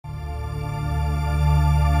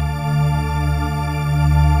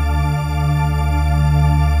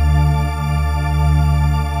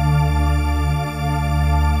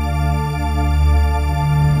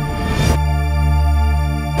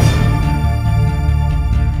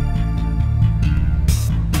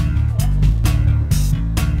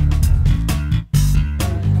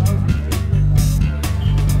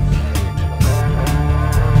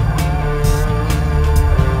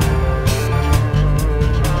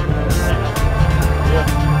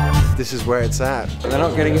this is where it's at. They're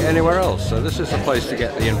not getting it anywhere else, so this is the place to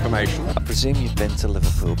get the information. I presume you've been to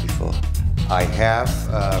Liverpool before? I have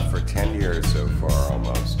for 10 years so far,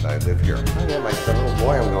 almost. I live here. Oh, yeah, the little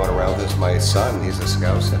boy I'm going around is my son. He's a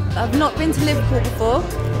Scouser. I've not been to Liverpool before,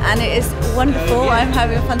 and it is wonderful. I'm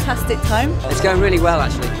having a fantastic time. It's going really well,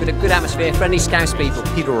 actually. With a good atmosphere, friendly Scouse people.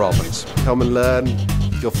 Peter Robbins. Come and learn.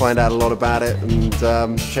 You'll find out a lot about it and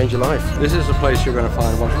change your life. This is the place you're going to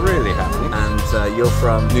find what's really happening. And you're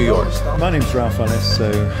from New York. My name's Ralph Ellis,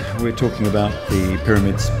 so we're talking about the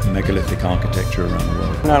pyramids, megalithic architecture around the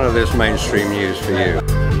world. None of this mainstream news for you.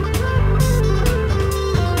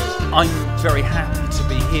 I'm very happy to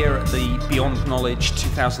be here at the Beyond Knowledge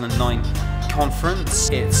 2009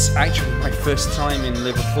 conference. It's actually my first time in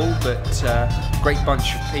Liverpool, but great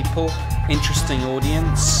bunch of people, interesting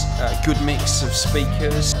audience, good mix of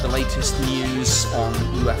speakers, the latest news on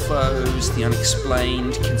UFOs, the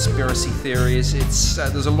unexplained, conspiracy theories.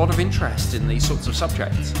 There's a lot of interest in these sorts of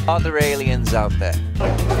subjects. Are there aliens out there?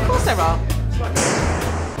 Of course there are.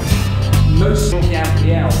 Most of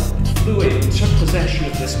Gabrielle flew in, took possession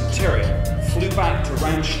of this material, flew back to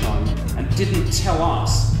Ramstein and didn't tell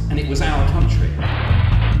us, and it was our country.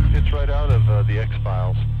 It's right out of the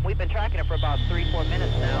X-Files. We've been tracking it for about 3-4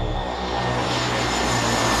 minutes now.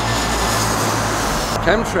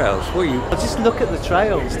 Chemtrails, well, Just look at the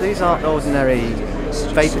trails. These aren't ordinary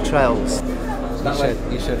vapor trails.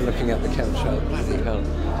 You said looking at the chemtrails, bloody hell.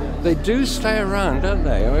 They do stay around, don't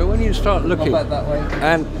they? I mean, when you start looking, Not that way.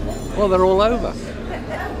 and well, they're all over.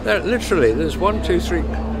 They're literally, there's 1, 2, 3.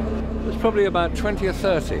 There's probably about 20 or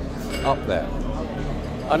 30 up there.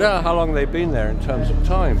 I don't know how long they've been there in terms of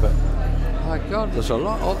time, but my God, there's a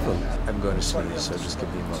lot of them. I'm going to sneeze, so just give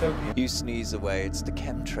me a moment. You sneeze away, it's the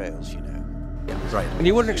chemtrails, you know. Yeah, right. And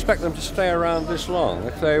you wouldn't expect them to stay around this long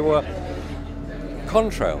if they were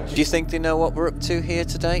contrails. Do you think they know what we're up to here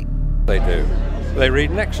today? They do. They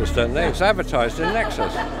read Nexus, don't they? It's advertised in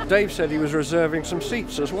Nexus. Dave said he was reserving some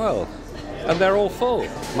seats as well, and they're all full.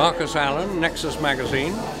 Marcus Allen, Nexus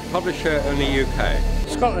Magazine, publisher in the UK.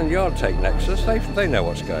 Scotland Yard take Nexus, they know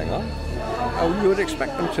what's going on. Oh, you would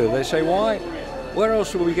expect them to. They say, why? Where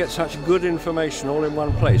else will we get such good information all in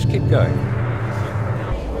one place? Keep going.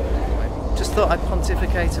 Just thought I'd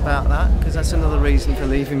pontificate about that, because that's another reason for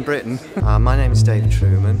leaving Britain. My name is David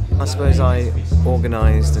Truman. I suppose I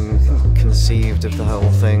organised and conceived of the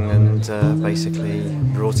whole thing and basically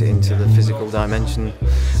brought it into the physical dimension.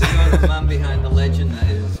 So you're the man behind the legend that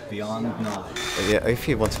is beyond knowledge. Yeah, if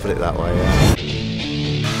you want to put it that way, yeah.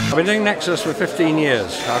 I've been doing Nexus for 15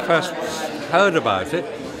 years. I first heard about it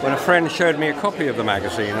when a friend showed me a copy of the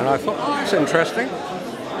magazine, and I thought, oh, that's interesting.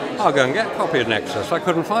 I'll go and get a copy of Nexus. I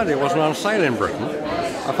couldn't find it. It wasn't on sale in Britain.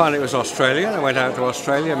 I found it was Australian. I went out to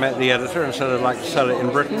Australia, met the editor and said I'd like to sell it in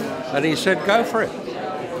Britain. And he said, go for it.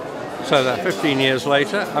 So that 15 years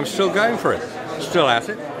later, I'm still going for it. Still at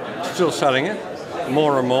it. Still selling it.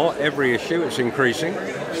 More and more. Every issue, it's increasing.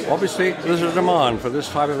 Obviously, there's a demand for this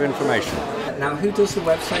type of information. Now, who does the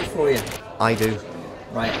website for you? I do.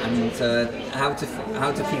 Right, and how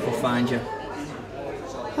do people find you?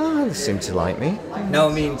 Oh, they seem to like me. No,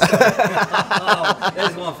 I mean, oh,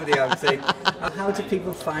 there's one for the outtake. How do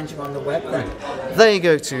people find you on the web then? They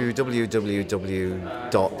go to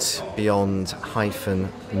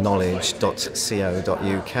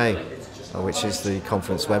www.beyond-knowledge.co.uk, which is the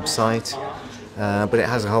conference website, but it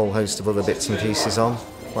has a whole host of other bits and pieces on,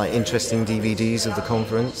 like interesting DVDs of the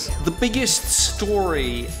conference. The biggest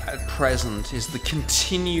story at present is the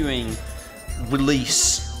continuing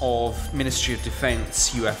release of Ministry of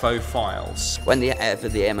Defence UFO files. Whenever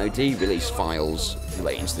the MOD release files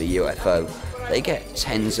relating to the UFO, they get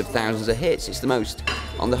tens of thousands of hits. It's the most,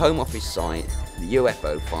 on the Home Office site, the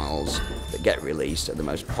UFO files that get released are the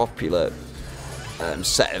most popular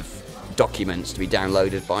set of documents to be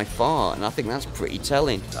downloaded by far, and I think that's pretty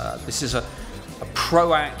telling. This is a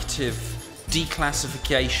proactive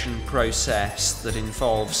declassification process that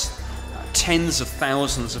involves tens of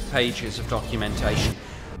thousands of pages of documentation.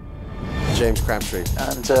 James Crabtree.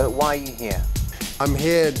 And why are you here? I'm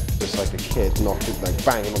here just like a kid, knocking, like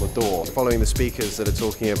banging on the door, following the speakers that are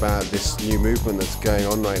talking about this new movement that's going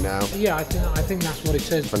on right now. Yeah, I think that's what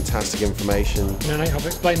it is. Fantastic information. And I've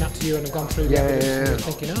explained that to you and I've gone through the evidence and you're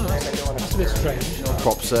thinking, oh, that's a bit strange.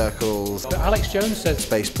 Crop circles. But Alex Jones says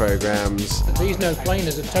space programs. These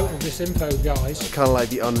no-planers are total disinfo guys. Kind of like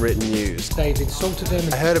the unwritten news. They've insulted him.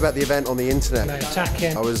 I heard about the event on the internet. They attack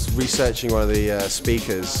him. I was researching one of the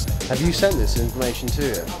speakers. Have you sent this information to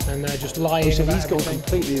him? And they're just lying so about he's gone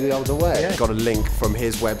completely the other way. Yeah. Got a link from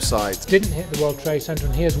his website. Didn't hit the World Trade Center,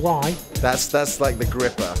 and here's why. That's like the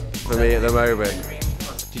gripper for me at the moment.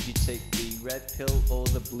 Did you take the red pill or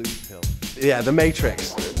the blue pill? Yeah, the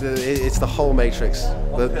matrix. It's the whole matrix.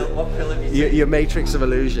 What pill have you taken? Your matrix of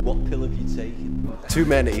illusion. What pill have you taken? Too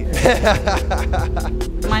many.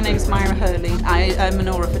 My name's Myra Hurley. I am an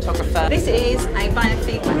aura photographer. This is a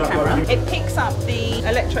biofeedback camera. It picks up the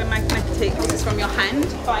electromagnetic from your hand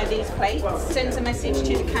via these plates, sends a message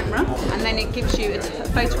to the camera, and then it gives you a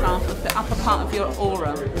photograph of the upper part of your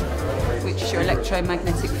aura, which is your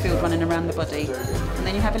electromagnetic field running around the body. And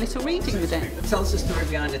then you have a little reading with it. Tell us the story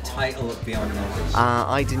behind the title of Beyond Knowledge.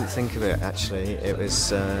 I didn't think of it actually. It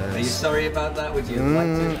was. Are you sorry about that? Would you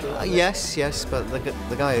like to? Yes, but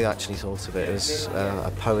the guy who actually thought of it is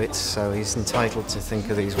a poet, so he's entitled to think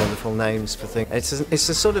of these wonderful names for things. It's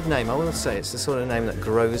the sort of name, I will say, it's the sort of name that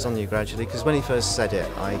grows on you gradually, because when he first said it,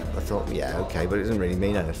 I thought, yeah, okay, but it doesn't really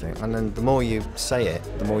mean anything. And then the more you say it,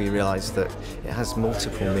 the more you realise that it has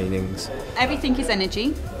multiple meanings. Everything is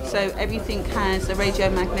energy, so everything has a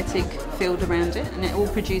radiomagnetic field around it, and it all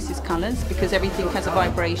produces colours because everything has a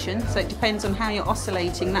vibration. So it depends on how you're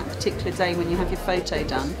oscillating that particular day when you have your photo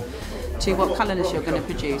done to what colours you're going to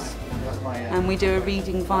produce. And we do a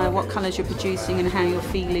reading via what colours you're producing and how you're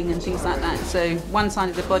feeling and things like that. So one side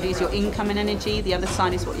of the body is your incoming energy, the other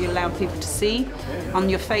side is what you allow people to see. On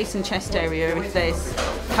your face and chest area, if there's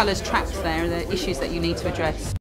colours trapped there, the issues that you need to address.